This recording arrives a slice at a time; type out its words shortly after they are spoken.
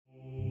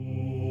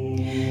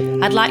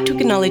I'd like to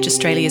acknowledge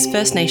Australia's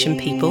First Nation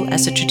people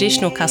as the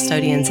traditional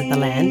custodians of the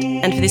land,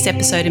 and for this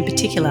episode in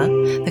particular,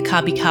 the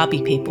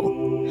Kabi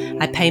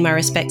people. I pay my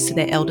respects to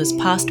their elders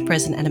past,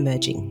 present and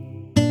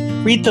emerging.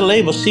 Read the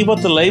label, see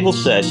what the label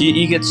says.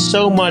 You get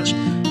so much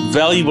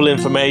valuable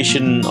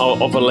information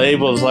of a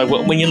label. It's like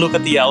when you look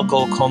at the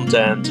alcohol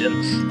content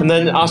and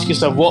then ask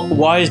yourself,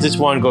 why has this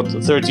wine got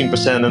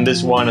 13% and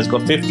this wine has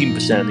got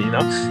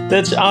 15%?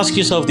 Let's ask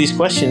yourself these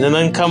questions and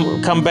then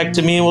come back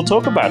to me and we'll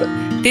talk about it.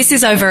 This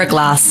is Over a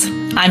Glass.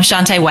 I'm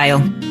Shante Whale.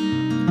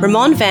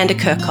 Remon Van De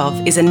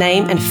Kerkhof is a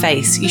name and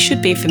face you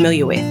should be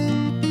familiar with.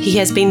 He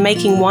has been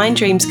making wine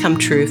dreams come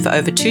true for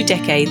over 2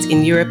 decades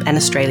in Europe and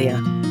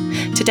Australia.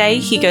 Today,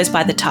 he goes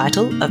by the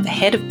title of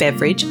Head of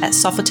Beverage at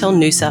Sofitel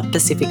Noosa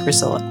Pacific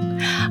Resort.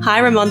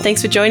 Hi, Remon.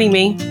 Thanks for joining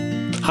me.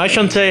 Hi,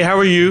 Shante. How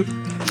are you?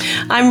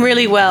 I'm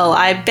really well.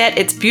 I bet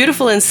it's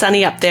beautiful and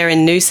sunny up there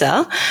in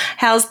Noosa.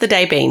 How's the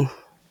day been?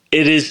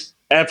 It is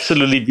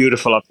absolutely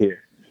beautiful up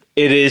here.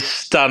 It is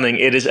stunning.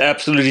 It is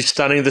absolutely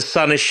stunning. The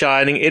sun is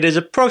shining. It is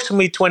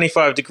approximately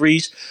 25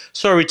 degrees.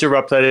 Sorry to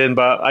rub that in,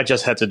 but I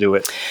just had to do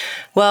it.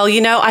 Well,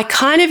 I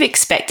kind of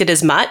expected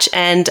as much.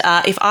 And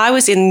if I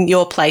was in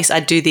your place,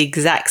 I'd do the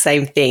exact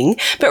same thing.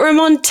 But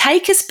Remon,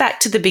 take us back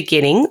to the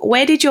beginning.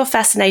 Where did your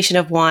fascination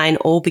of wine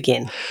all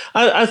begin?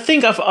 I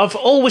think I've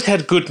always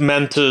had good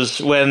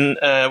mentors when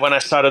I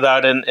started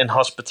out in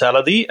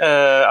hospitality.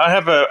 I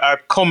have a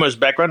commerce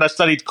background. I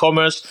studied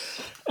commerce.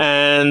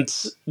 And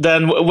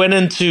then went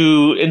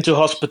into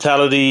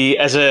hospitality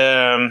as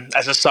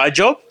a side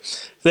job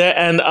there,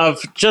 and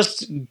I've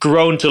just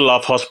grown to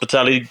love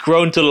hospitality,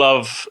 grown to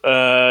love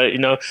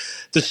the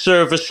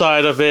service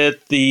side of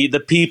it, the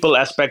people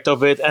aspect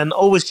of it, and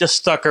always just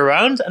stuck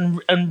around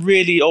and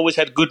really always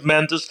had good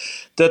mentors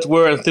that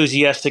were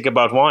enthusiastic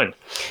about wine.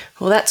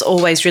 Well, that's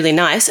always really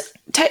nice.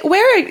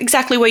 Where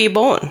exactly were you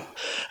born?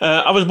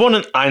 I was born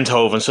in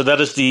Eindhoven, so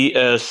that is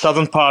the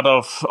southern part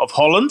of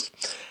Holland.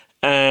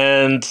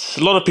 And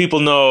a lot of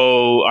people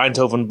know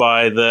Eindhoven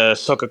by the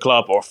soccer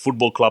club or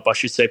football club, I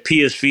should say,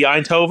 PSV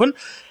Eindhoven,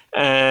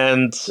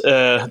 and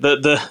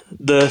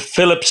the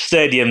Philips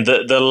Stadium,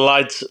 the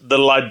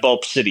light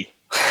bulb city.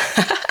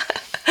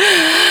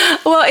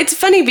 Well, it's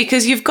funny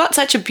because you've got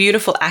such a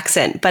beautiful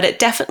accent, but it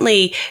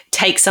definitely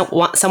takes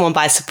someone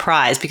by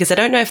surprise because I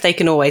don't know if they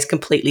can always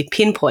completely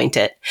pinpoint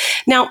it.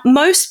 Now,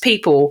 most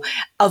people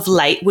of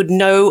late would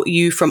know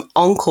you from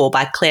Encore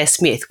by Claire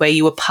Smith, where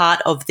you were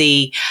part of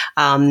the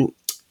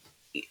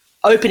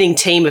opening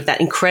team of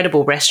that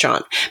incredible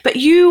restaurant. But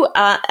you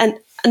are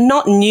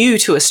not new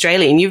to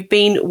Australia, and you've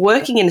been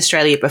working in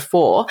Australia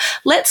before.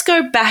 Let's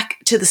go back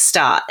to the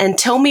start and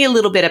tell me a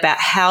little bit about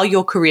how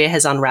your career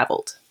has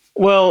unraveled.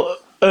 Well,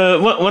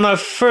 when I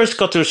first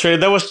got to Australia,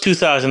 that was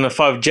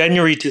 2005,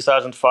 January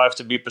 2005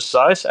 to be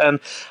precise. And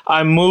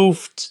I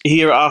moved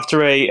here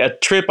after a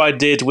trip I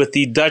did with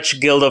the Dutch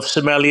Guild of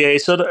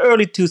Sommeliers. So the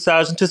early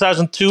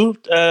 2002,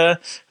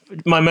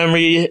 my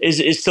memory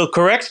is still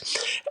correct.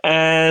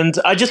 And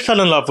I just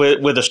fell in love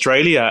with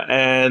Australia.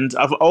 And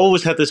I've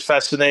always had this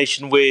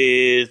fascination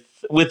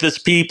with this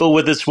people,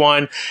 with this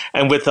wine,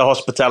 and with the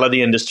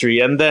hospitality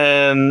industry. And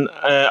then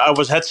I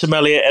was head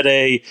sommelier at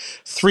a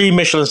 3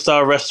 Michelin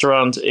star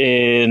restaurant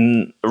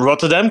in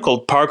Rotterdam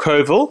called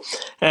Parkheuvel.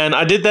 And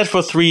I did that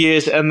for 3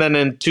 years. And then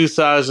in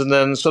 2000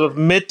 and sort of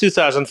mid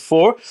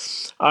 2004,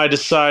 I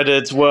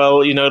decided,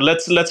 well,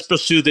 let's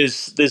pursue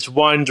this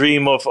wine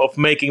dream of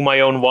making my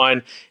own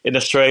wine in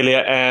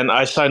Australia. And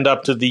I signed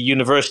up to the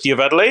University of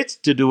Adelaide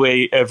to do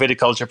a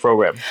viticulture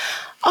program.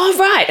 Oh,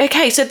 right.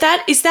 Okay. So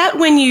is that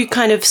when you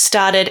kind of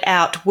started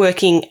out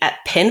working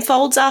at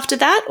Penfolds after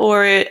that,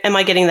 or am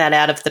I getting that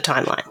out of the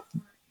timeline?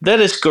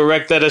 That is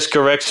correct.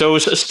 So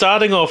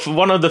starting off,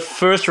 one of the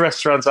first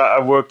restaurants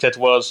I worked at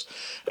was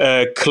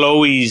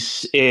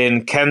Chloe's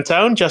in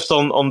Cantown, just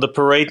on the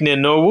parade near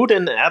Norwood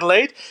in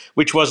Adelaide,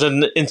 which was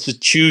an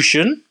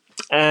institution.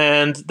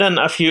 And then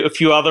a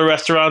few other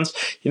restaurants,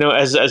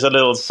 as a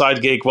little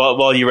side gig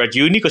while you're at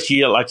uni, because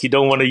you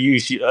don't want to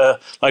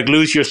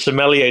lose your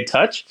sommelier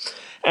touch.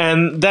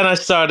 And then I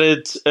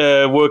started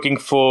working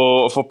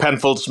for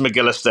Penfolds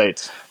McGill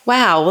Estate.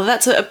 Wow, well,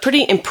 that's a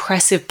pretty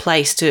impressive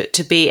place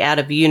to be out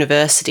of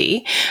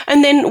university.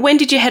 And then when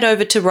did you head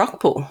over to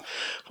Rockpool?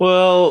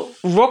 Well,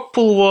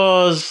 Rockpool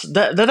was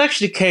that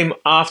actually came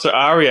after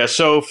Aria.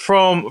 So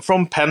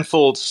from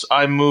Penfolds,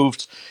 I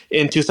moved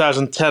in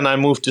 2010. I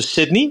moved to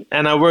Sydney,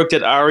 and I worked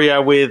at Aria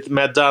with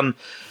Matt Dunn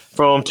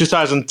from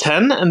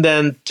 2010 and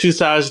then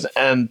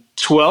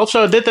 2012.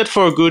 So I did that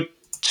for a good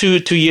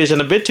 2 years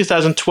and a bit.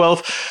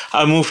 2012,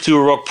 I moved to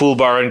Rockpool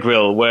Bar and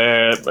Grill,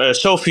 where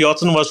Sophie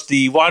Otten was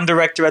the wine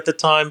director at the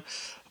time.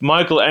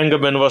 Michael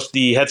Engerman was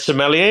the head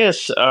sommelier,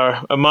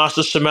 a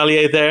master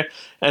sommelier there,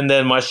 and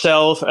then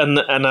myself and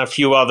a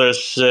few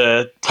others,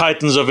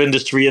 titans of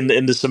industry in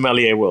the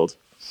sommelier world.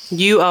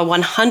 You are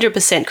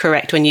 100%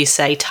 correct when you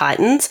say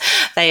titans.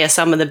 They are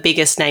some of the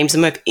biggest names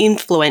and most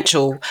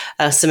influential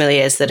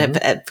sommeliers that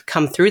have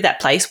come through that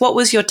place. What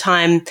was your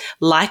time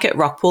like at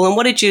Rockpool, and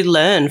what did you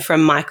learn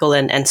from Michael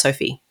and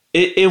Sophie?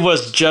 It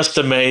was just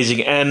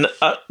amazing, and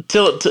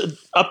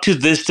up to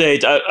this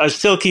date, I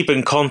still keep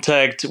in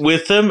contact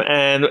with them.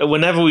 And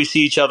whenever we see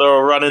each other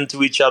or run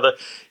into each other,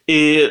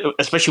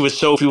 especially with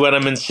Sophie when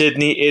I'm in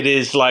Sydney, it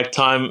is like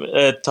time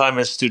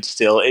has stood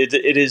still.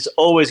 It is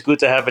always good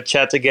to have a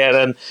chat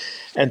again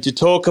and to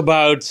talk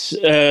about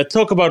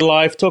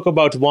life, talk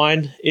about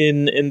wine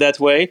in that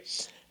way.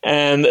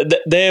 And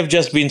they have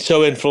just been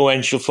so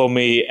influential for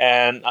me,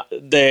 and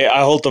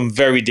I hold them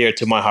very dear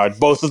to my heart,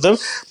 both of them.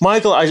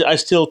 Michael, I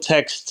still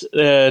text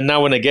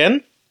now and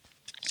again.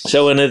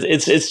 So, and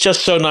it's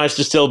just so nice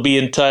to still be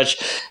in touch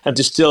and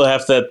to still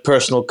have that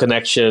personal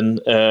connection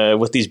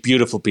with these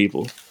beautiful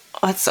people.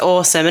 That's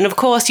awesome. And of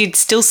course, you'd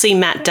still see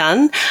Matt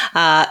Dunn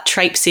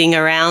traipsing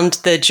around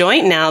the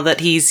joint now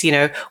that he's,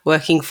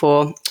 working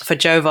for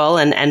Joval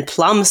and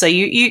Plum. So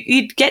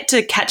you'd get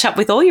to catch up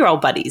with all your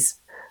old buddies.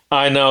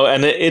 I know,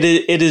 and it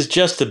is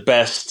just the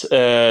best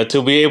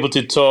to be able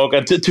to talk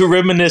and to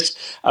reminisce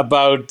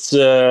about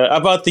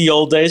the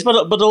old days,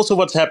 but also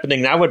what's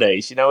happening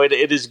nowadays.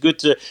 It is good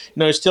to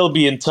still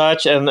be in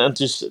touch and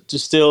to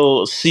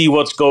still see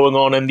what's going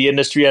on in the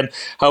industry and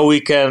how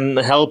we can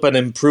help and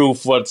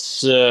improve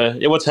what's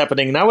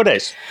happening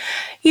nowadays.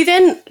 You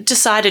then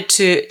decided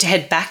to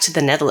head back to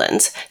the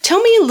Netherlands.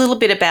 Tell me a little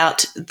bit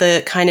about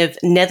the kind of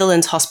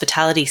Netherlands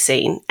hospitality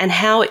scene and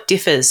how it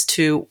differs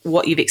to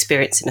what you've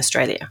experienced in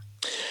Australia.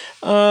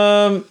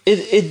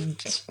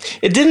 It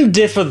didn't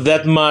differ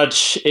that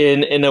much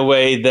in a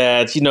way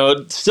that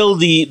still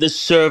the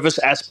service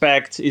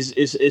aspect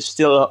is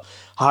still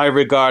high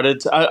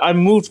regarded. I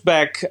moved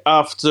back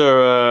after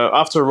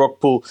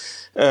Rockpool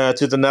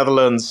to the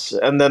Netherlands,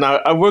 and then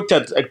I worked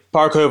at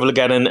Parkheuvel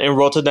again in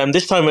Rotterdam.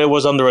 This time it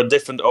was under a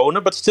different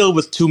owner, but still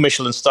with 2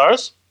 Michelin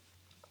stars.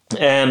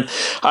 And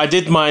I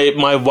did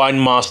my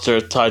wine master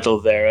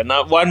title there. And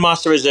wine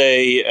master is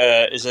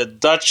a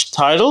Dutch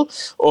title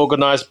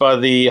organized by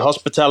the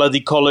Hospitality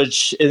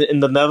College in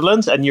the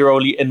Netherlands, and you're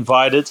only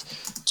invited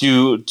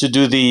to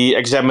do the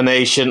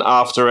examination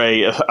after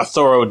a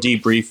thorough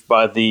debrief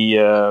by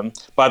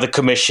the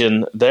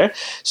commission there.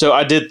 So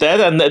I did that,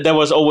 and that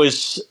was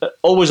always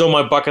on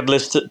my bucket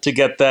list to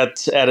get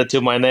that added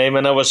to my name,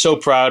 and I was so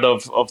proud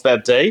of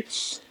that day.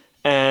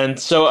 And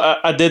so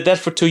I did that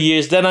for 2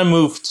 years. Then I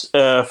moved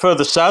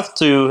further south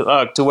to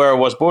where I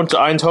was born, to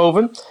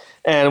Eindhoven,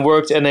 and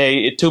worked in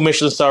a 2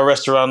 Michelin star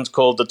restaurant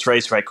called the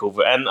Trace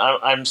Rijkhoven. And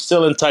I'm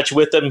still in touch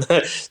with them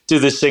to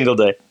this single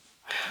day.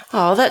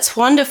 Oh, that's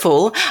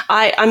wonderful.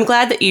 I'm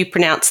glad that you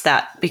pronounced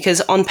that,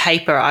 because on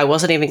paper I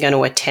wasn't even going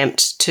to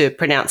attempt to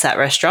pronounce that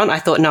restaurant. I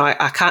thought, no,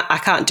 I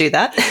can't do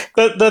that.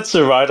 That's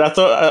all right. I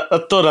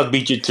thought I'd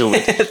beat you to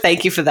it.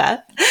 Thank you for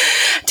that.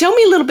 Tell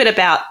me a little bit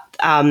about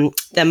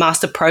the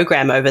master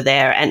program over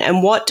there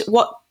and what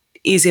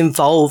is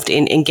involved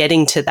in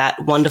getting to that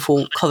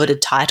wonderful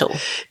coveted title.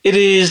 It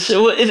is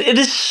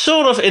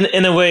sort of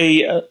in a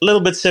way a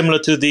little bit similar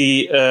to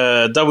the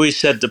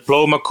WSET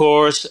diploma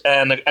course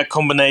and a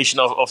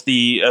combination of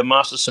the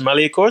master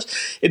sommelier course.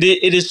 It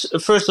is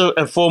first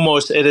and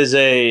foremost it is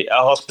a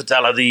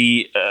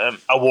hospitality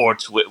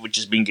award which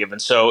is being given.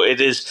 So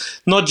it is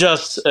not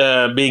just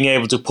being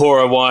able to pour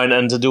a wine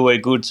and to do a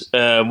good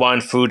wine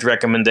food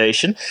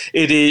recommendation.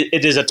 It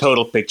is a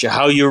total picture,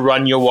 how you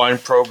run your wine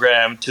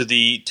program, to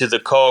the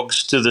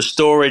cogs, to the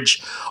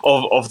storage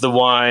of the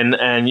wine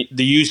and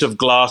the use of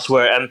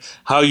glassware, and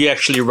how you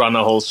actually run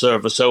a whole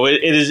service. So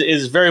it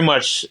is very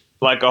much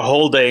like a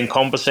whole day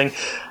encompassing.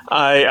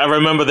 I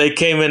remember they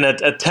came in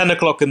at 10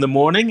 o'clock in the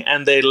morning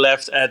and they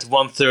left at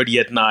 1:30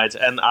 at night,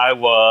 and I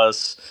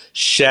was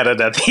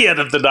shattered at the end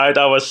of the night.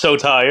 I was so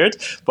tired,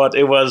 but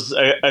it was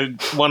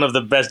one of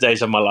the best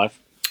days of my life.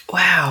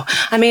 Wow.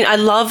 I mean, I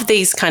love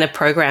these kind of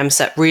programs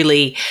that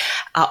really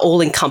are all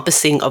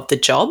encompassing of the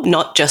job,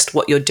 not just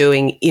what you're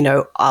doing,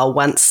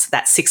 once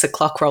that 6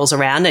 o'clock rolls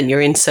around and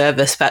you're in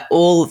service, but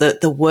all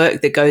the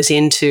work that goes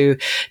into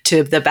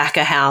the back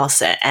of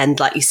house. And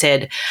like you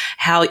said,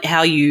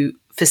 how you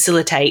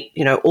facilitate,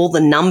 all the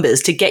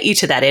numbers to get you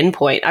to that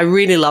endpoint. I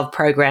really love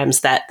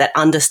programs that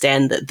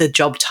understand the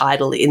job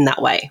title in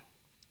that way.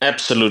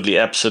 Absolutely.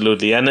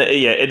 And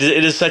it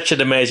is such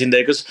an amazing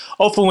day, because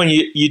often when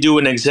you do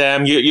an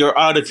exam, you're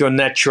out of your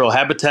natural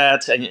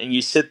habitat and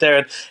you sit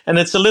there and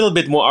it's a little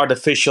bit more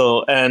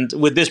artificial. And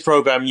with this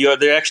program,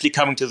 they're actually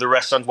coming to the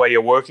restaurant where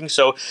you're working.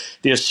 So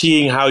they're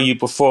seeing how you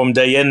perform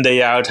day in,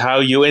 day out,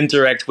 how you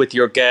interact with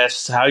your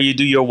guests, how you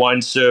do your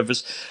wine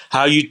service,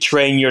 how you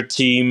train your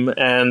team.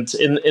 And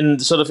in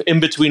sort of in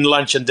between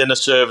lunch and dinner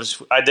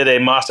service, I did a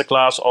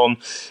masterclass on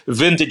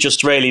vintage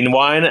Australian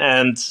wine,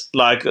 and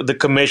like the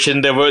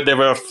commission, there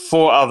were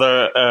 4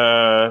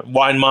 other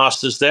wine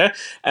masters there,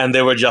 and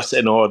they were just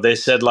in awe. They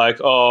said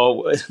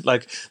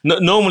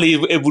normally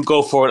it would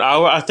go for an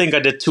hour. I think I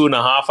did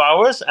 2.5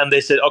 hours, and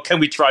they said, "Oh, can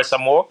we try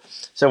some more?"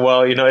 So,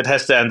 well, it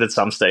has to end at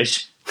some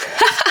stage.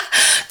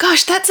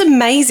 Gosh, that's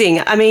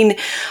amazing. I mean,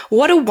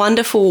 what a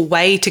wonderful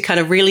way to kind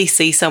of really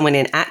see someone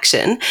in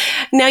action.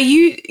 Now,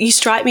 you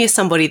strike me as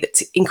somebody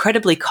that's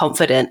incredibly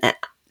confident.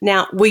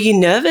 Now, were you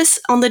nervous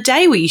on the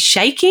day? Were you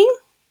shaking?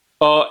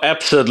 Oh,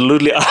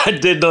 absolutely. I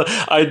did.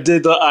 I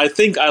did. I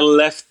think I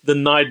left the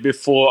night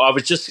before. I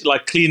was just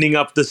like cleaning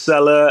up the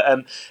cellar,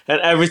 and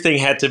everything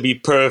had to be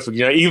perfect.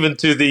 Even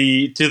to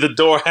the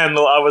door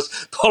handle. I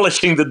was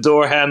polishing the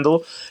door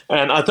handle,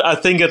 and I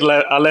think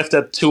I left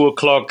at 2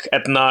 o'clock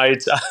at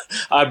night.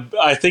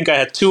 I think I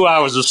had 2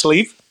 hours of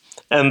sleep,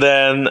 and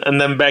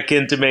then back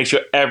in to make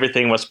sure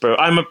everything was perfect.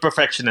 I'm a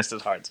perfectionist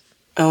at heart.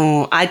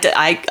 Oh,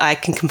 I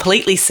can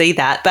completely see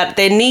that. But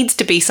there needs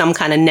to be some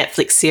kind of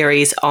Netflix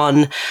series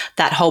on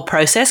that whole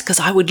process, because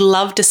I would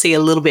love to see a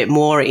little bit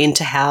more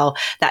into how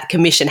that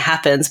commission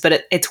happens.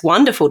 But it's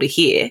wonderful to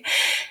hear.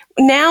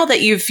 Now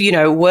that you've,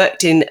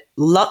 worked in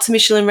lots of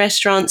Michelin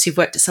restaurants, you've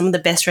worked at some of the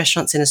best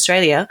restaurants in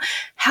Australia,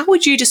 how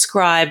would you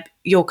describe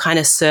your kind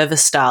of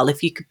service style?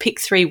 If you could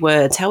pick 3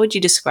 words, how would you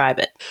describe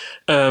it?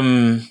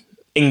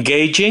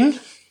 Engaging,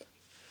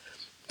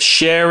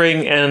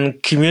 sharing,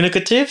 and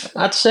communicative,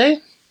 I'd say.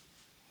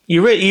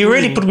 You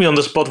really put me on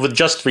the spot with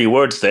just 3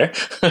 words there.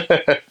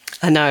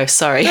 I know,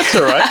 sorry. That's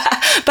all right.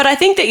 But I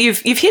think that you've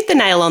hit the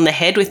nail on the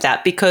head with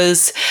that,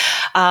 because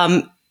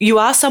you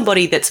are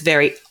somebody that's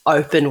very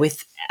open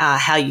with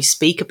how you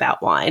speak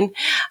about wine.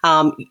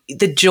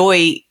 The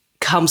joy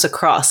comes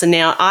across. And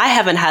now I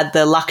haven't had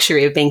the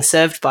luxury of being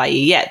served by you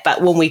yet,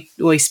 but when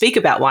we speak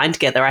about wine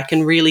together, I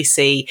can really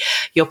see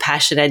your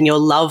passion and your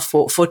love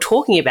for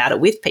talking about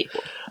it with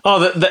people. Oh,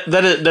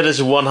 that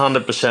is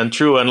 100%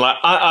 true, and like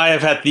I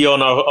have had the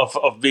honor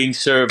of being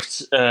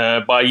served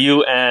by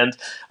you, and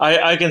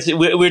I can see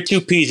we're two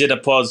peas in a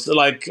pod.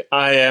 Like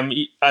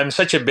I'm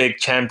such a big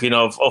champion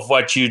of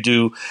what you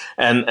do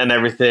and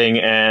everything,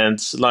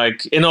 and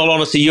like in all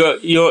honesty,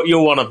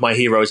 you're one of my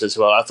heroes as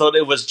well. I thought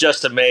it was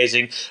just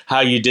amazing how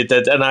you did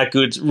that, and I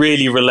could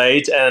really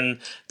relate. And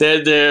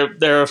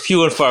there are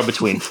few and far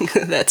between.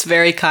 That's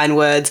very kind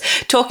words.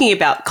 Talking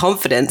about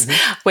confidence,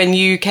 when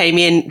you came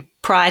in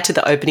prior to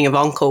the opening of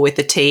Encore with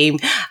the team.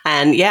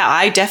 And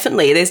yeah,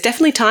 there's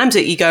definitely times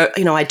that you go,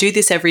 I do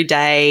this every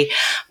day,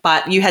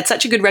 but you had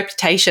such a good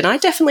reputation. I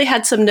definitely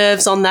had some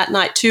nerves on that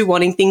night too,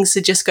 wanting things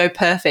to just go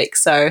perfect.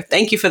 So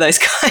thank you for those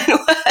kind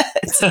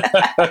words.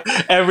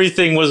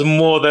 Everything was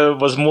more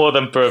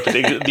than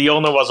perfect. The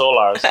honor was all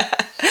ours.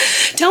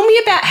 Tell me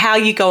about how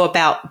you go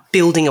about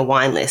building a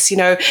wine list.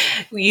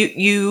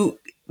 You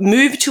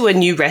move to a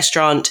new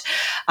restaurant,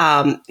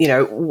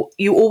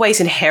 you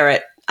always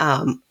inherit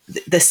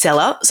the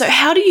cellar. So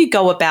how do you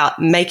go about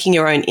making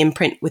your own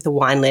imprint with a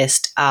wine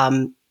list,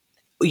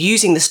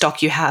 using the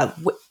stock you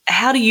have?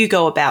 How do you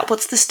go about,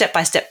 what's the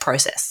step-by-step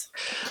process?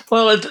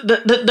 Well,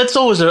 that's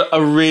always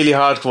a really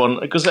hard one,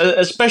 because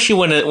especially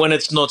when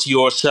it's not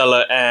your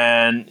cellar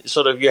and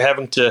sort of you're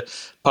having to,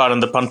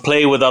 pardon the pun,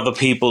 play with other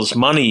people's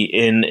money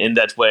in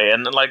that way.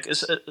 And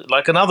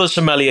like another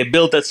sommelier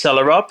built that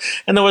cellar up,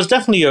 and there was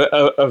definitely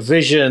a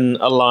vision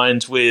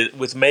aligned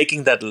with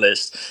making that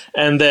list.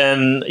 And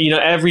then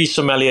every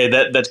sommelier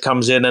that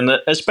comes in, and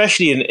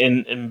especially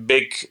in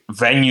big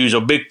venues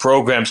or big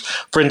programs,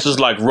 for instance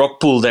like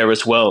Rockpool there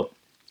as well.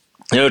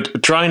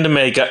 Trying to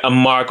make a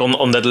mark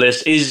on that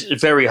list is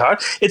very hard.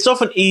 It's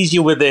often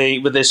easier with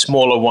a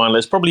smaller wine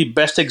list. Probably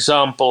best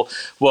example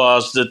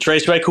was the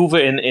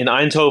Treeswijkhoeve in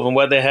Eindhoven,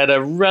 where they had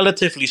a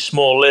relatively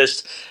small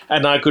list,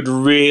 and I could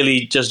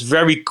really just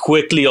very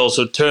quickly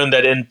also turn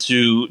that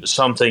into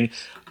something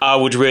I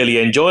would really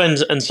enjoy,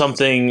 and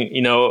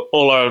something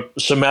all our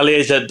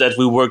sommeliers that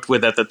we worked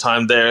with at the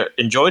time there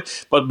enjoyed,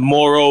 but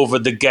moreover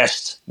the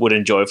guest would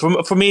enjoy.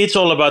 For me, it's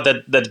all about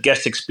that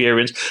guest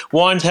experience.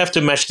 Wines have to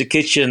match the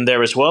kitchen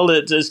there as well.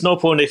 There's no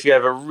point if you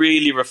have a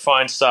really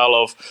refined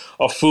style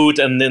of food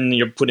and then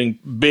you're putting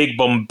big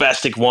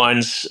bombastic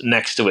wines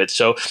next to it.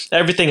 So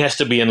everything has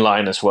to be in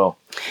line as well.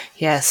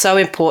 Yeah, so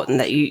important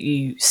that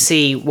you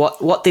see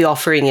what the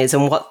offering is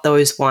and what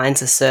those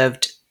wines are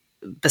served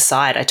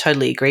beside. I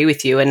totally agree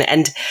with you,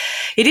 and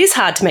it is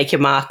hard to make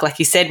your mark, like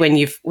you said, when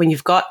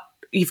you've got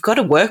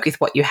to work with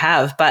what you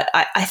have. But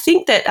I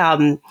think that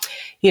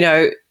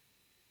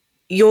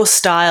your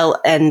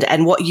style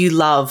and what you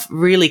love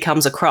really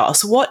comes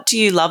across. What do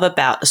you love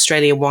about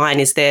Australian wine?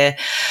 Is there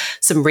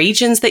some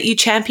regions that you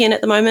champion at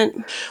the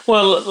moment?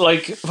 Well,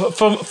 like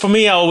for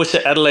me, I always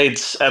say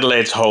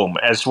Adelaide's home,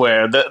 as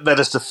where that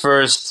is the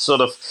first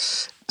sort of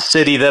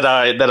city that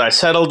I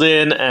settled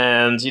in,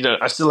 and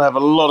I still have a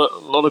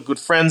lot of good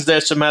friends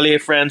there, sommelier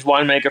friends,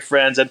 winemaker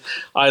friends, and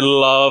I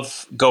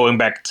love going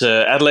back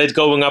to Adelaide,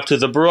 going up to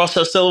the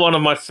Barossa, still one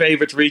of my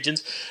favorite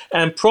regions,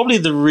 and probably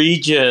the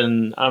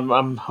region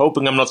I'm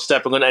hoping I'm not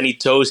stepping on any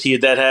toes here,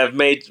 that have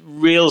made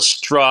real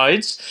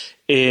strides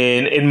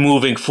in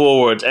moving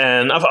forward.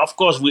 And of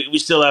course we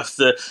still have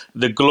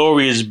the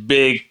glorious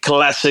big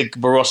classic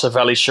Barossa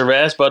Valley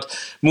Shiraz, but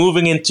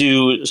moving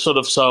into sort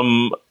of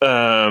some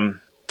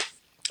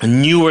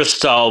newer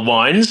style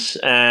wines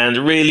and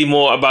really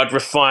more about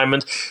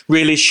refinement,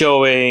 really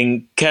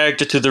showing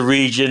character to the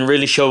region,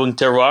 really showing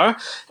terroir,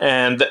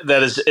 and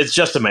that is it's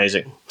just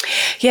amazing.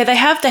 Yeah, they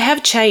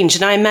have changed,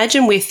 and I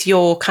imagine with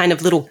your kind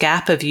of little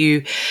gap of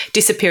you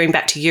disappearing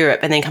back to Europe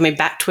and then coming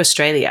back to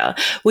Australia,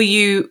 were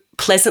you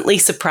pleasantly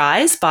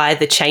surprised by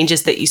the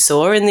changes that you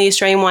saw in the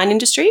Australian wine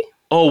industry?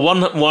 Oh,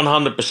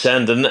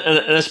 100%, and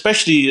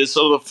especially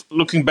sort of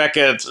looking back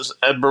at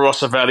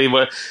Barossa Valley,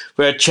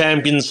 where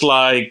champions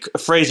like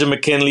Fraser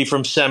McKinley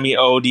from Semi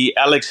Odie,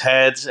 Alex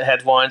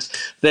Head Wines,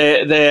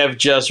 they have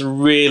just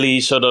really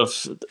sort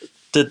of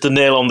did the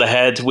nail on the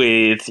head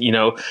with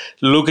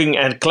looking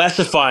and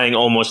classifying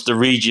almost the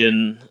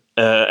region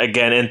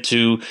again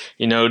into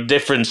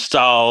different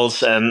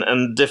styles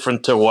and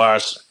different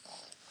terroirs,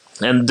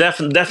 and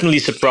definitely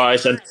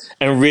surprised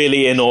and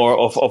really in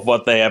awe of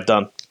what they have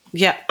done.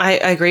 Yeah, I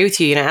agree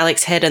with you.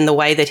 Alex Head and the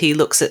way that he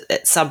looks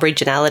at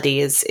sub-regionality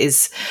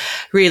is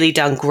really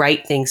done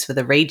great things for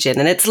the region.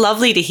 And it's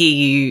lovely to hear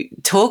you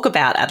talk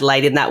about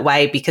Adelaide in that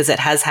way, because it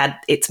has had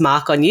its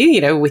mark on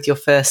you, with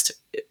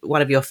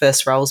one of your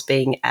first roles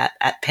being at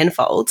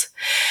Penfolds.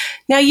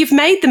 Now, you've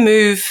made the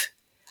move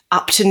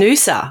up to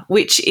Noosa,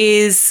 which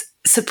is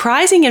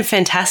surprising and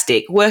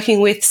fantastic, working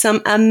with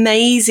some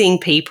amazing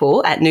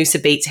people at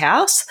Noosa Beach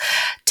House.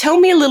 Tell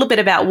me a little bit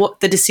about what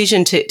the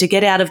decision to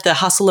get out of the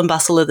hustle and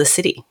bustle of the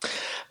city.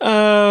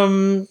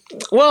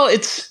 Well,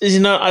 it's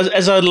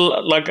as I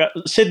like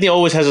Sydney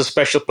always has a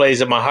special place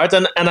in my heart,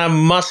 and I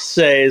must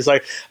say, it's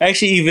like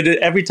actually even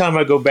every time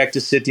I go back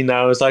to Sydney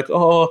now, it's like,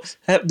 oh,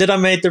 did I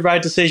make the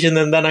right decision?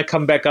 And then I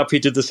come back up here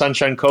to the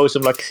Sunshine Coast,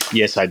 I'm like,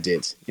 yes, I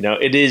did.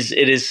 It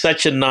is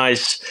such a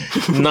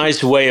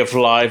nice way of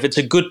life. It's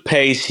a good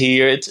pace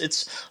here.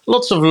 It's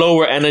lots of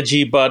lower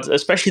energy, but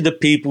especially the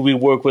people we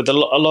work with, a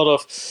lot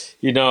of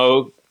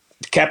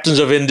captains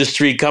of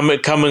industry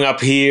coming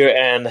up here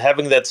and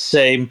having that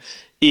same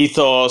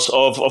ethos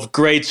of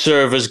great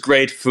service,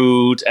 great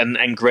food,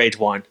 and great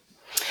wine.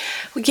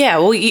 Yeah,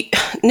 well,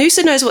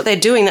 Noosa knows what they're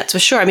doing, that's for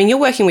sure. I mean, you're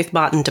working with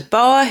Martin de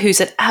Boer,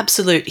 who's an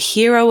absolute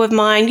hero of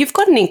mine. You've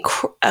got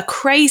a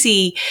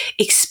crazy,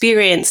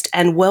 experienced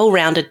and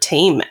well-rounded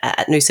team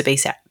at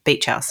Noosa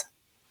Beach House.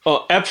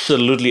 Oh,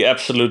 absolutely,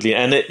 absolutely.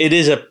 And it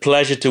is a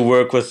pleasure to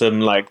work with them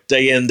like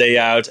day in, day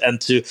out,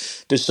 and to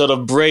sort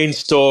of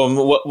brainstorm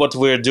what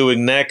we're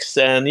doing next.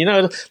 And,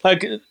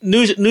 like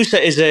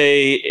Noosa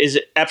is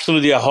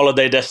absolutely a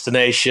holiday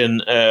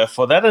destination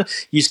for that. And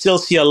you still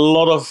see a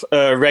lot of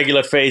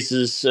regular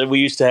faces we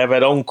used to have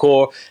at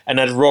Encore and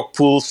at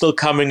Rockpool still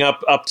coming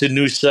up to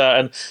Noosa.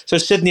 And so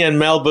Sydney and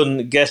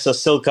Melbourne guests are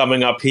still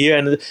coming up here.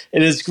 And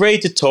it is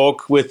great to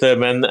talk with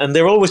them. And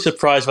they're always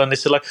surprised when they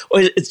say like,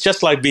 oh, it's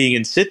just like being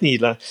in Sydney.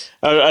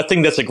 I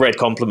think that's a great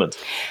compliment.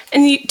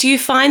 And do you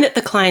find that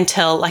the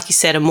clientele, like you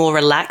said, are more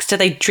relaxed? Are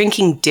they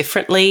drinking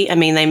differently? I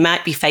mean, they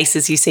might be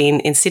faces you see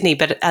in Sydney,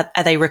 but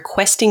are they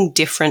requesting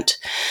different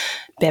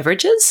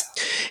beverages?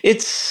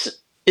 It's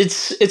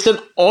an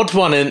odd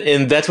one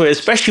in that way,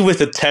 especially with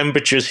the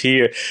temperatures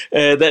here.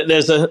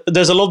 There's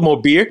a lot more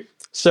beer.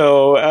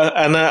 So,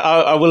 and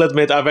I will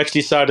admit, I've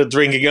actually started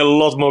drinking a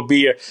lot more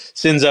beer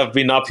since I've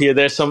been up here.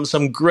 There's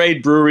some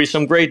great breweries,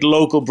 some great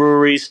local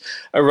breweries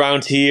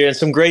around here, and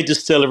some great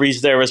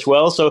distilleries there as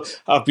well. So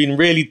I've been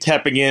really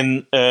tapping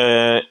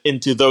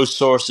into those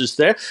sources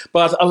there.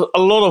 But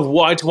a lot of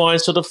white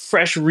wines, sort of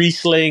fresh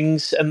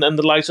Rieslings, and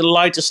the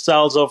lighter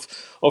styles of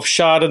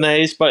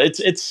Chardonnays. But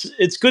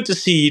it's good to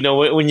see,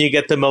 when you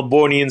get the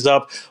Melbournians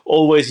up,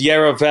 always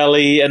Yarra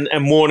Valley and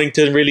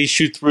Mornington really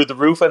shoot through the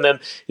roof. And then,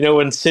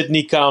 when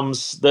Sydney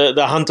comes,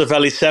 the Hunter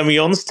Valley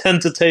Semillons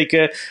tend to take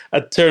a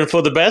turn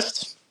for the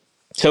best.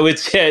 So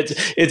it's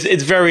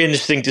very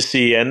interesting to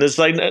see, and it's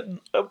like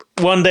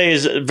one day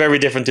is very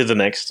different to the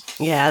next.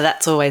 Yeah,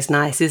 that's always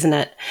nice, isn't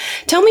it?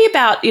 Tell me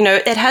about,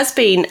 it has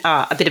been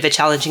a bit of a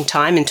challenging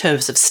time in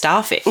terms of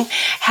staffing.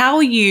 How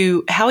are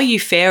you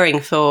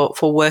faring for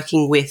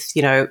working with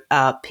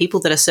people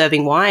that are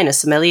serving wine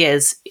as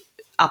sommeliers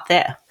up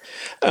there?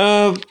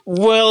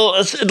 Well,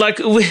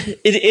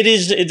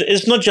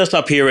 it's not just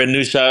up here in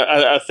Noosa.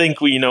 I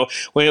think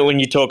when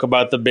you talk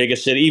about the bigger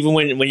city, even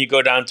when you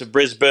go down to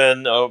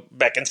Brisbane or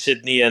back in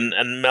Sydney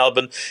and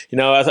Melbourne,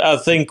 I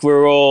think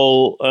we're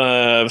all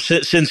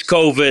since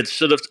COVID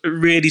sort of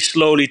really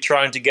slowly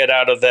trying to get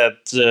out of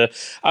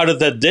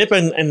that dip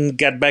and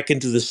get back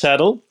into the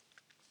saddle.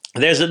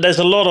 There's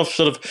a lot of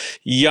sort of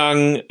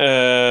young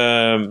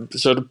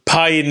sort of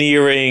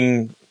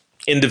pioneering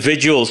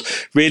individuals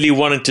really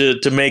wanting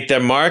to make their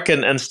mark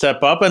and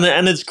step up,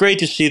 and it's great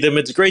to see them.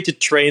 It's great to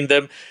train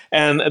them,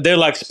 and they're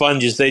like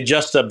sponges. They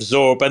just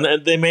absorb,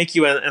 and they make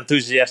you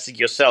enthusiastic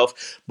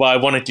yourself by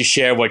wanting to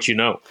share what you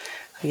know.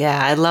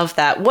 Yeah, I love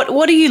that.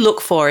 What do you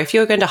look for if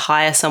you're going to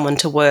hire someone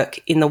to work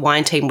in the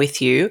wine team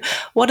with you?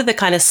 What are the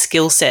kind of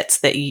skill sets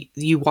that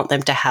you want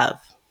them to have?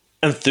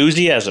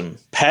 enthusiasm,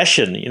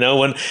 passion.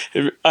 When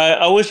I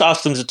always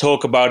ask them to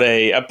talk about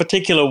a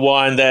particular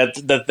wine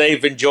that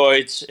they've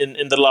enjoyed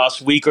in the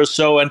last week or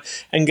so, and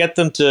get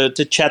them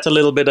to chat a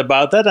little bit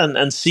about that,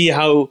 and see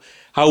how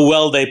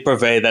well they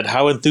purvey that,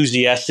 how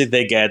enthusiastic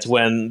they get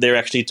when they're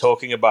actually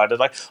talking about it.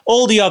 Like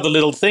all the other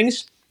little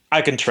things,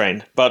 I can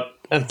train, but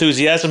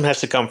enthusiasm has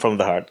to come from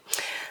the heart.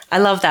 I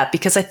love that,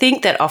 because I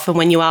think that often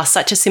when you ask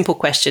such a simple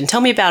question,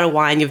 tell me about a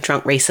wine you've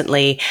drunk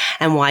recently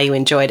and why you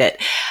enjoyed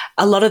it,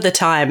 a lot of the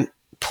time,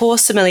 poor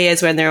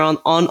sommeliers, when they're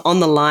on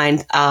the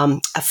line, are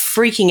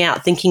freaking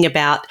out thinking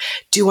about,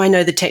 do I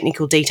know the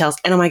technical details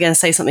and am I going to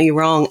say something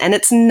wrong? And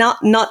it's not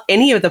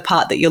any of the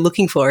part that you're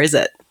looking for, is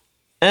it?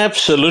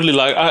 Absolutely.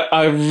 Like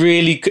I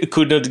really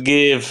could not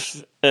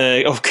give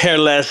or care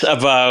less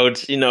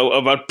about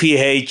about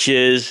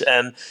pHs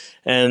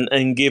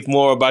and give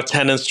more about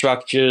tannin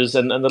structures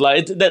and the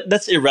like.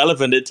 That's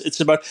irrelevant.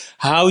 It's about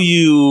how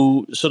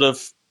you sort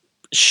of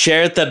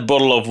shared that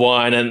bottle of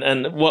wine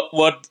and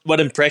what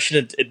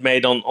impression it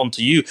made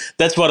onto you.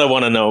 That's what I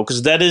want to know,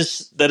 because that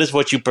is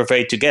what you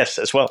purvey to guests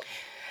as well.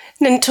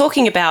 And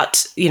talking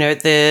about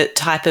the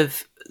type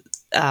of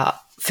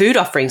food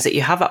offerings that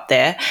you have up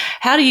there,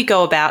 how do you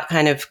go about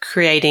kind of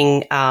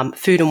creating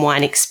food and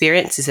wine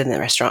experiences in the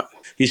restaurant?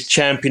 He's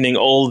championing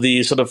all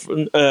the sort of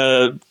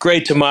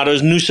great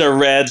tomatoes, Noosa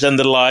Reds and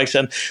the likes,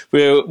 and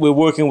we're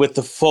working with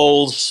the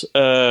Foals,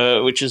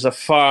 which is a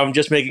farm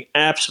just making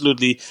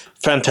absolutely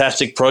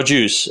fantastic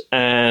produce,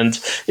 and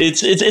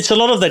it's a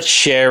lot of that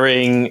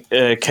sharing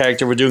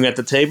character we're doing at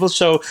the table.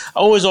 So I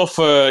always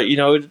offer,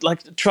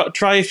 like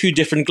try a few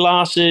different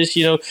glasses,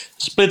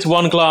 split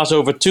one glass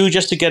over two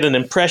just to get an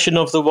impression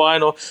of the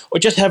wine, or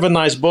just have a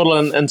nice bottle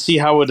and see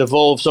how it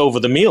evolves over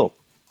the meal.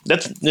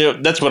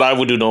 That's what I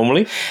would do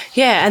normally.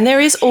 Yeah, and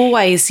there is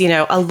always,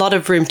 a lot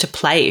of room to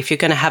play if you're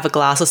going to have a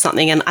glass or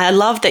something. And I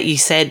love that you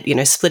said,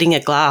 splitting a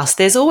glass.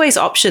 There's always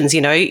options,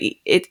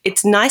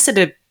 it's nicer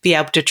to be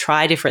able to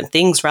try different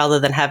things rather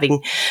than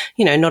having,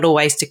 not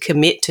always to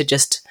commit to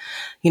just,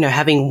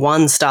 having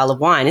one style of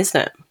wine, isn't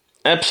it?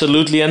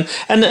 Absolutely, and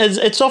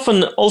it's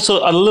often also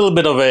a little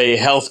bit of a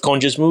health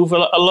conscious move. A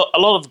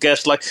lot of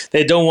guests, like,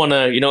 they don't want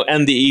to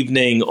end the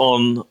evening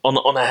on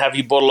a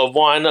heavy bottle of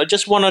wine, or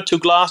just one or two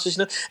glasses.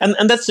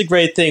 And that's the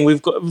great thing.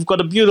 We've got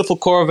a beautiful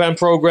Coravan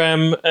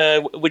program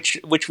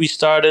which we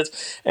started,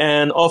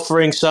 and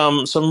offering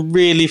some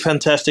really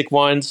fantastic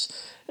wines.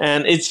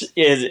 And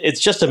it's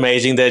just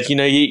amazing that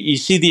you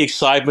see the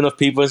excitement of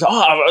people. And say,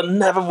 I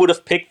never would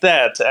have picked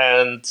that,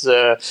 and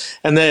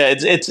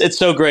it's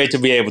so great to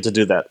be able to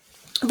do that.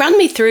 Run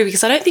me through,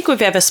 because I don't think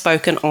we've ever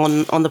spoken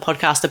on the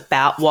podcast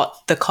about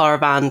what the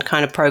Coravan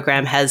kind of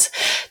program has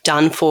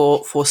done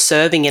for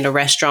serving in a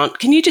restaurant.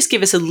 Can you just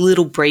give us a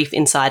little brief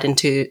insight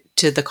into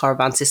the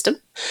Coravan system?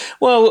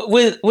 Well,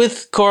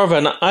 with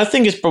Coravan, I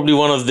think it's probably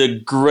one of the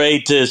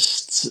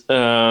greatest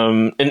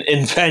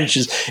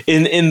inventions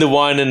in the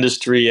wine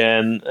industry,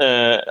 and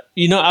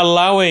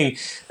allowing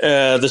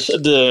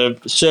the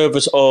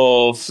service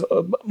of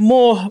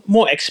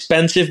more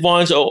expensive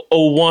wines, or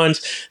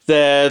wines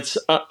that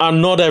are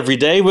not every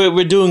day.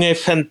 We're doing a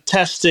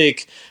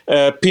fantastic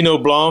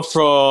Pinot Blanc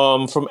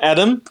from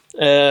Adam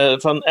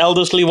from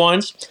Elderslie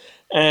Wines.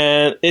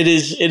 And it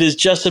is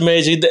just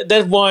amazing.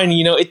 That wine,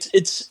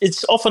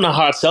 it's often a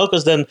hard sell,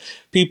 because then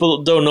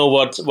people don't know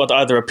what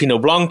either a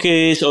Pinot Blanc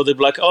is, or they're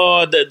like,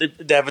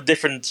 they have a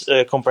different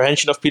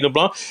comprehension of Pinot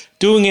Blanc.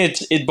 Doing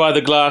it by the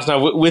glass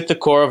now with the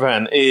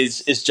Coravan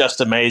is just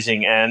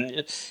amazing.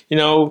 And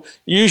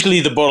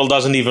usually the bottle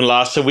doesn't even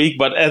last a week,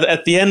 but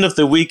at the end of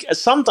the week, I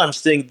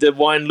sometimes think the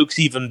wine looks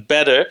even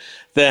better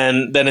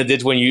than it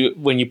did when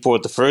you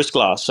poured the first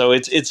glass. So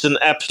it's an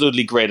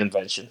absolutely great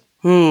invention.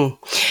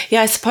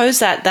 Yeah, I suppose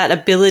that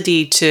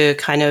ability to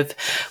kind of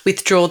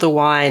withdraw the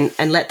wine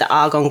and let the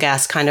argon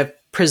gas kind of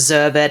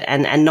preserve it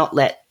and not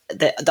let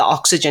the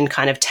oxygen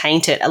kind of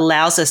taint it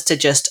allows us to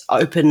just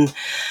open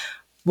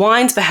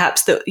wines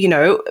perhaps that,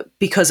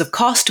 because of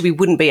cost, we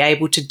wouldn't be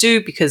able to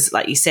do, because,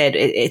 like you said,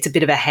 it's a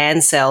bit of a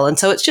hand sell. And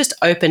so it's just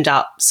opened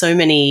up so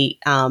many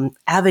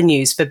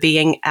avenues for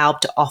being able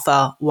to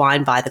offer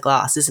wine by the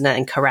glass, isn't it,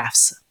 and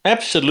carafes.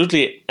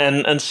 Absolutely,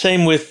 and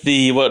same with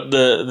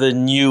the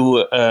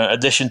new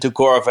addition to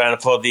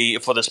Coravan for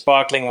the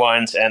sparkling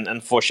wines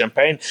and for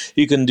champagne.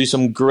 You can do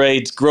some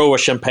great grower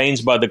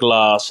champagnes by the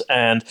glass,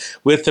 and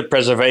with the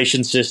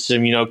preservation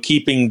system,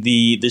 keeping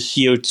the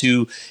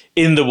CO2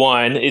 in the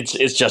wine, it's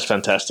just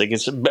fantastic.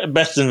 It's the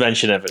best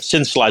invention ever,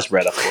 since sliced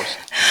bread, of course.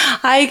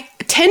 I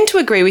tend to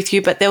agree with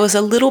you, but there was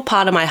a little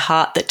part of my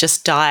heart that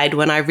just died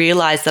when I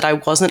realised that I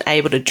wasn't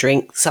able to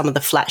drink some of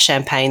the flat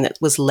champagne that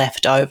was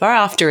left over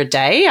after a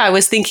day. I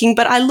was thinking,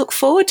 but I look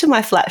forward to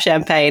my flat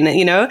champagne.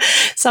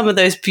 Some of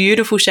those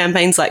beautiful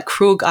champagnes like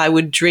Krug, I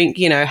would drink,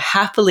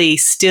 happily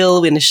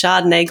still in a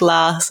Chardonnay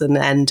glass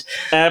and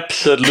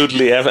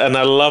Absolutely, and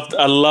I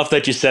love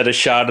that you said a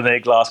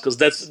Chardonnay glass, because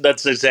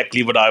that's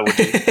exactly what I would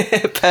do.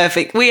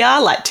 Perfect. We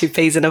are like two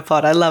peas in a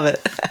pod. I love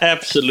it.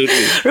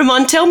 Absolutely.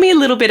 Remon, tell me a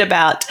little bit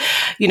about,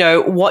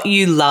 what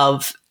you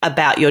love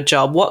about your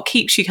job? What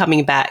keeps you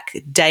coming back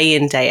day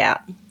in, day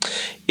out?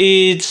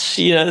 It's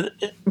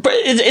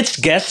it's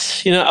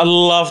guests. I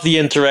love the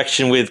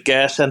interaction with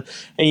guests, and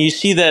you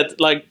see that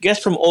like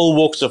guests from all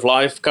walks of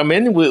life come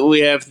in. We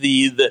have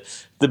the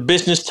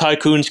business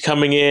tycoons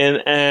coming in,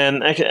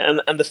 and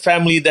the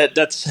family that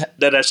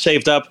has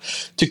saved up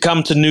to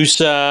come to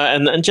Noosa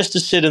and just to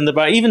sit in the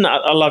bar. Even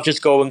I love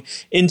just going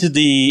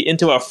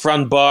into our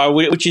front bar,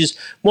 which is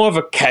more of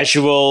a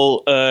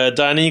casual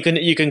dining.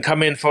 You can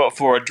come in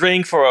for a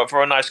drink,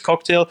 for a nice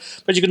cocktail,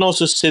 but you can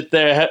also sit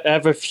there,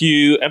 have a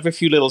few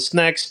little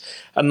snacks,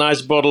 a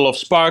nice bottle of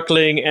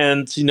sparkling,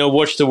 and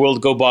watch the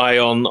world go by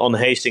on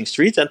Hastings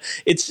Street. And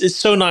it's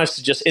so nice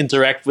to just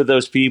interact with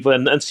those people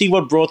and see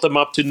what brought them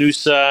up to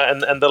Noosa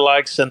and the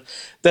likes. And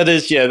that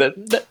is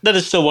that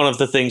is still one of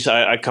the things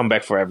I come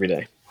back for every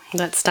day.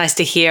 That's nice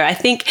to hear. I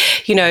think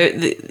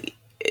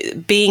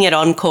being at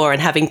Encore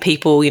and having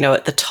people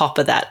at the top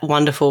of that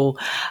wonderful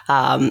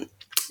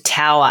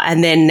tower,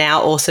 and then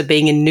now also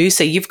being in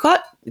Noosa, you've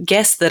got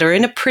guests that are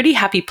in a pretty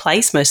happy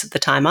place most of the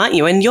time, aren't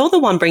you? And you're the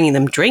one bringing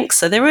them drinks,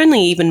 so they're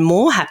only even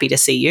more happy to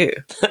see you.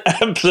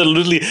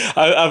 Absolutely.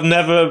 I've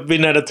never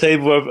been at a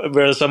table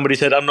where somebody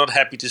said, "I'm not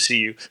happy to see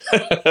you."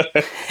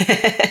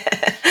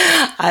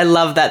 I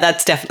love that.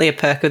 That's definitely a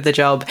perk of the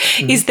job.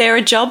 Is there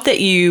a job that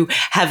you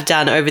have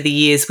done over the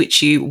years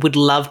which you would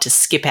love to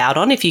skip out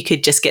on if you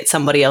could just get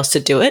somebody else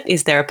to do it?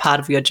 Is there a part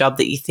of your job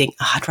that you think,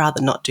 I'd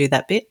rather not do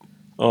that bit?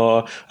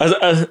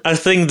 I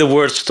think the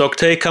word stock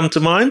take come to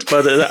mind,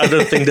 but I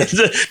don't think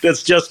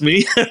that's just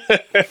me.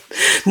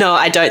 No,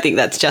 I don't think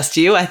that's just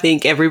you. I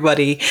think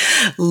everybody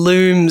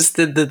looms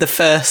the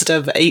first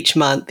of each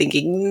month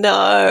thinking,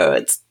 no,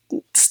 it's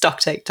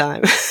stock take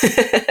time.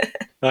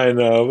 I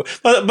know,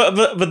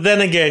 but then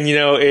again,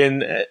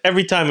 in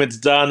every time it's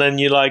done,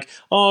 and you're like,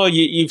 oh,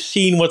 you've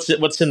seen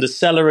what's in the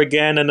cellar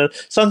again, and then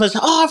sometimes,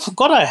 oh, I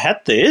forgot I had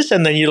this,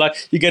 and then you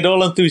get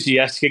all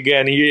enthusiastic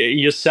again, and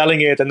you're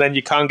selling it, and then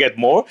you can't get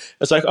more.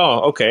 It's like, oh,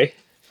 okay,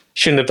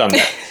 shouldn't have done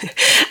that.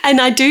 And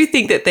I do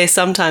think that there's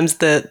sometimes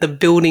the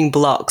building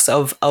blocks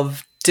of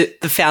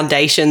the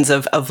foundations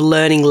of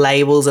learning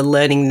labels and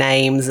learning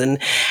names and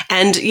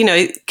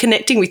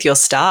connecting with your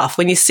staff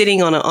when you're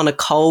sitting on a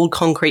cold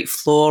concrete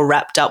floor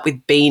wrapped up with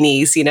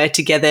beanies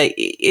together.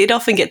 It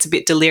often gets a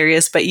bit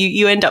delirious, but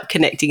you end up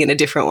connecting in a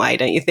different way,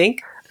 don't you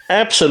think?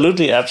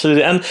 Absolutely.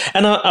 And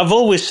I've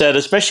always said,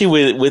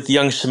 especially with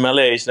young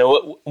sommeliers,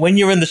 when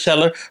you're in the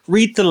cellar,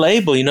 read the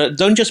label.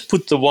 Don't just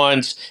put the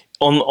wines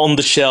on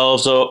the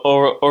shelves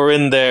or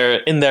in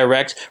their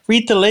racks.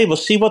 Read the label,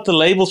 see what the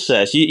label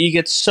says. You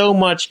get so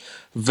much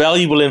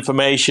valuable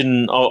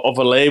information of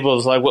a label.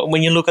 It's like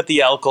when you look at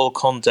the alcohol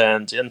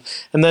content and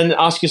then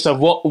ask yourself,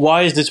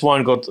 why has this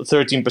wine got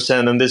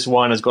 13% and this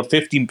wine has got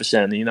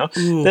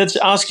 15%? Let's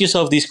ask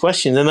yourself these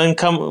questions and then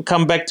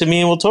come back to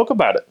me and we'll talk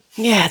about it.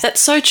 Yeah,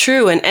 that's so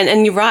true.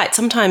 And you're right.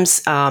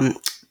 Sometimes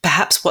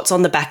perhaps what's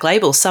on the back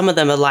label, some of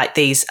them are like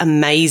these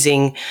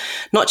amazing,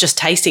 not just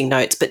tasting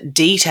notes, but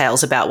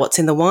details about what's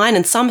in the wine.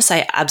 And some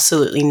say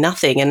absolutely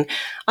nothing. And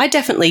I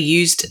definitely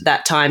used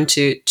that time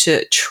to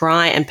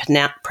try and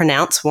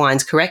pronounce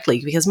wines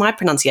correctly because my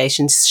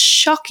pronunciation's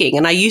shocking.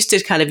 And I used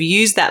to kind of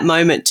use that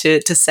moment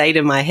to say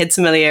to my head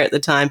sommelier at the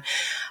time,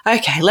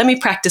 okay, let me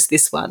practice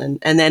this one.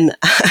 And then...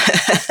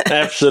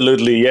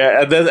 Absolutely,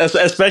 yeah.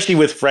 Especially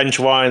with French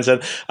wines.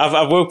 And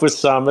I've worked with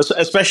some,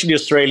 especially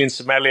Australian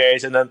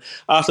sommeliers. And then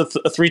after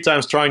 3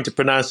 times trying to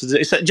pronounce it,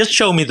 they said, just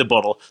show me the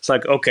bottle. It's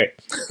like, okay.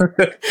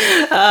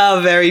 Oh,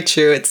 very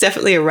true. It's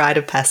definitely a rite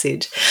of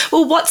passage.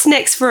 Well, what's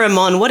next for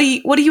Remon? What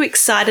are you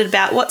excited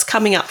about? What's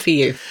coming up for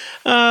you?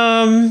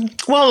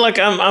 Well, like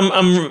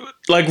I'm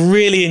like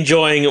really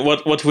enjoying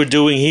what we're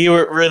doing here.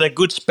 We're in a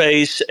good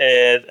space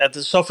at the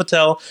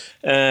Sofitel.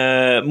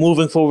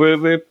 Moving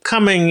forward, we're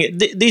coming.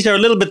 These are a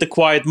little bit the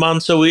quiet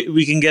months, so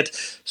we can get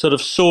sort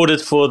of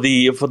sorted for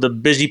the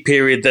busy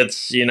period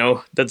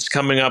that's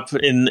coming up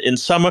in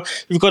summer.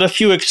 We've got a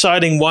few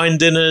exciting wine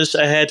dinners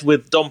ahead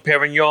with Dom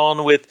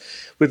Perignon,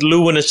 with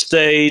Lewin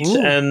Estate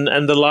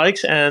and the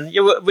likes, and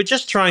we're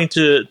just trying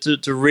to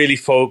really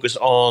focus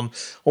on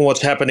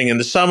what's happening in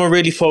the summer.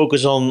 Really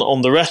focus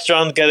on the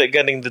restaurant,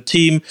 getting the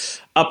team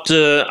up to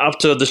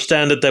the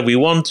standard that we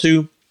want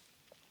to,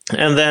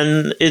 and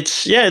then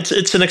it's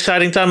an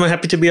exciting time. I'm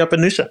happy to be up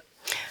in Noosa.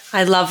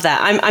 I love that.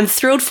 I'm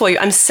thrilled for you.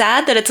 I'm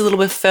sad that it's a little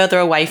bit further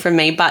away from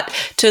me, but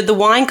to the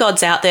wine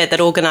gods out there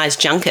that organise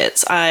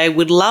junkets, I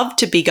would love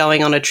to be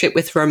going on a trip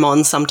with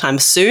Remon sometime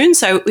soon.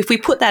 So if we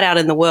put that out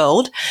in the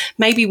world,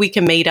 maybe we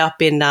can meet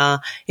up in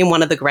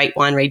one of the great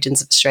wine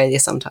regions of Australia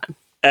sometime.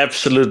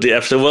 Absolutely.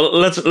 Well,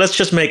 let's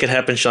just make it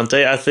happen,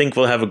 Shante. I think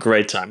we'll have a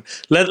great time.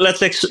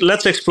 Let's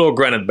explore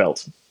Granite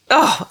Belt.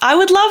 Oh, I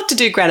would love to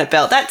do Granite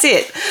Belt. That's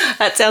it.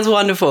 That sounds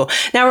wonderful.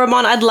 Now,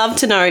 Remon, I'd love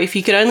to know if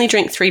you could only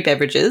drink 3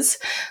 beverages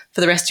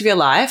for the rest of your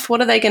life,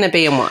 what are they going to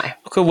be and why?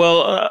 Okay,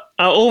 well,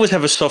 I always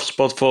have a soft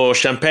spot for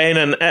champagne,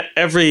 and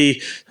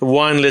every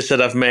wine list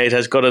that I've made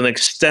has got an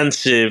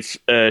extensive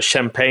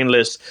champagne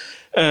list.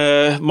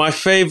 My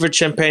favorite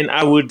champagne,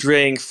 I would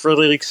drink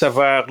Frédéric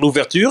Savard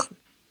L'Ouverture.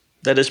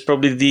 That is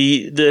probably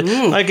the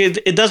like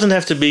it doesn't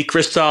have to be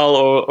Cristal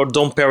or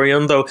Dom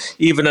Perignon, though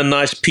even a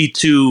nice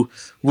P2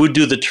 would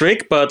do the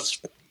trick. But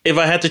if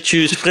I had to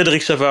choose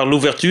Frédéric Savard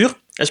L'Ouverture,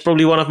 that's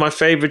probably one of my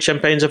favorite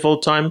champagnes of all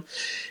time.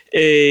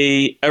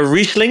 A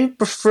Riesling,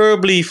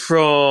 preferably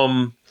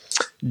from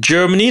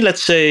Germany,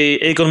 let's say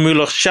Egon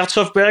Müller's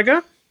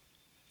Schatzhofberger.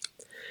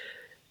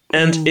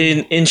 And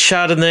in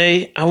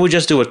Chardonnay, I would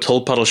just do a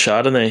Tolpuddle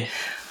Chardonnay.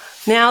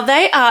 Now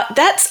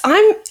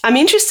I'm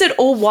interested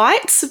all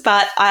whites,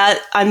 but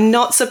I'm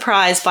not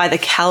surprised by the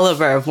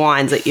caliber of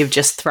wines that you've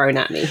just thrown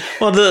at me.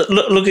 Well,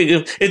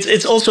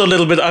 it's also a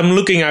little bit. I'm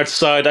looking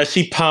outside. I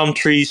see palm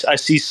trees. I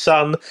see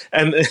sun,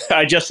 and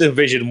I just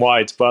envision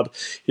white. But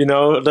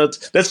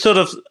that's sort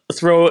of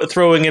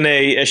throwing in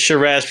a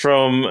Shiraz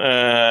from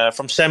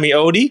Sami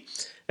Odie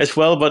as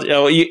well. But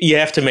you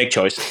have to make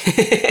choices.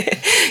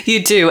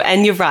 You do,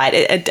 and you're right.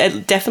 It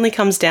definitely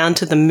comes down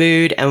to the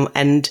mood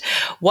and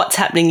what's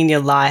happening in your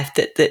life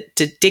that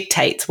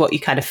dictates what you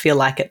kind of feel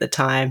like at the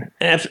time.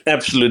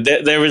 Absolutely.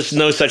 There is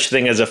no such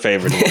thing as a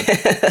favorite one.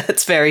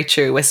 That's very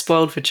true. We're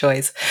spoiled for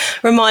choice.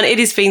 Remon, it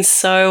has been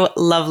so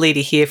lovely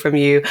to hear from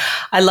you.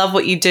 I love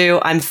what you do.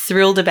 I'm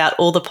thrilled about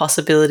all the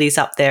possibilities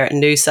up there at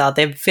Noosa.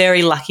 They're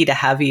very lucky to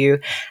have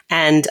you.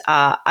 And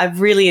I've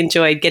really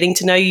enjoyed getting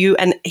to know you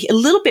and a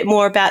little bit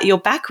more about your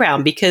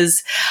background,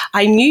 because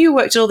I knew you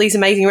worked at all these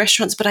amazing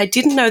restaurants, but I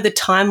didn't know the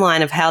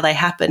timeline of how they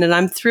happened, and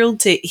I'm thrilled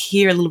to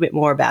hear a little bit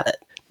more about it.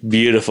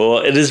 Beautiful.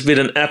 It has been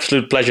an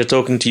absolute pleasure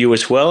talking to you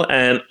as well,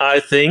 and I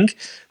think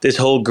this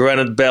whole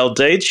Granite Bell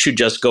date should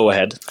just go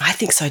ahead. I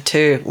think so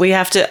too.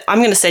 I'm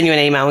going to send you an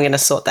email. We're going to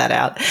sort that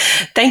out.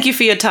 Thank you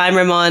for your time,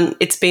 Remon.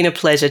 It's been a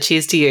pleasure.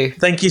 Cheers to you.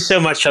 Thank you so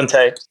much,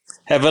 Shante.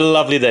 Have a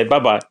lovely day.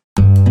 Bye-bye.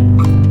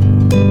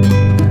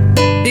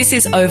 This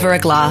is Over a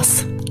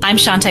Glass. I'm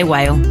Shante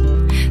Wale.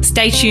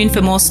 Stay tuned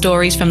for more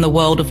stories from the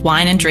world of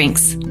wine and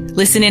drinks.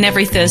 Listen in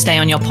every Thursday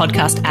on your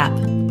podcast app.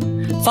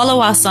 Follow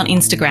us on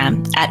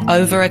Instagram at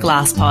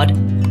overaglasspod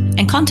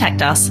and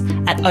contact us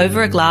at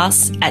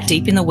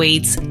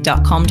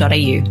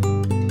overaglass@deepintheweeds.com.au.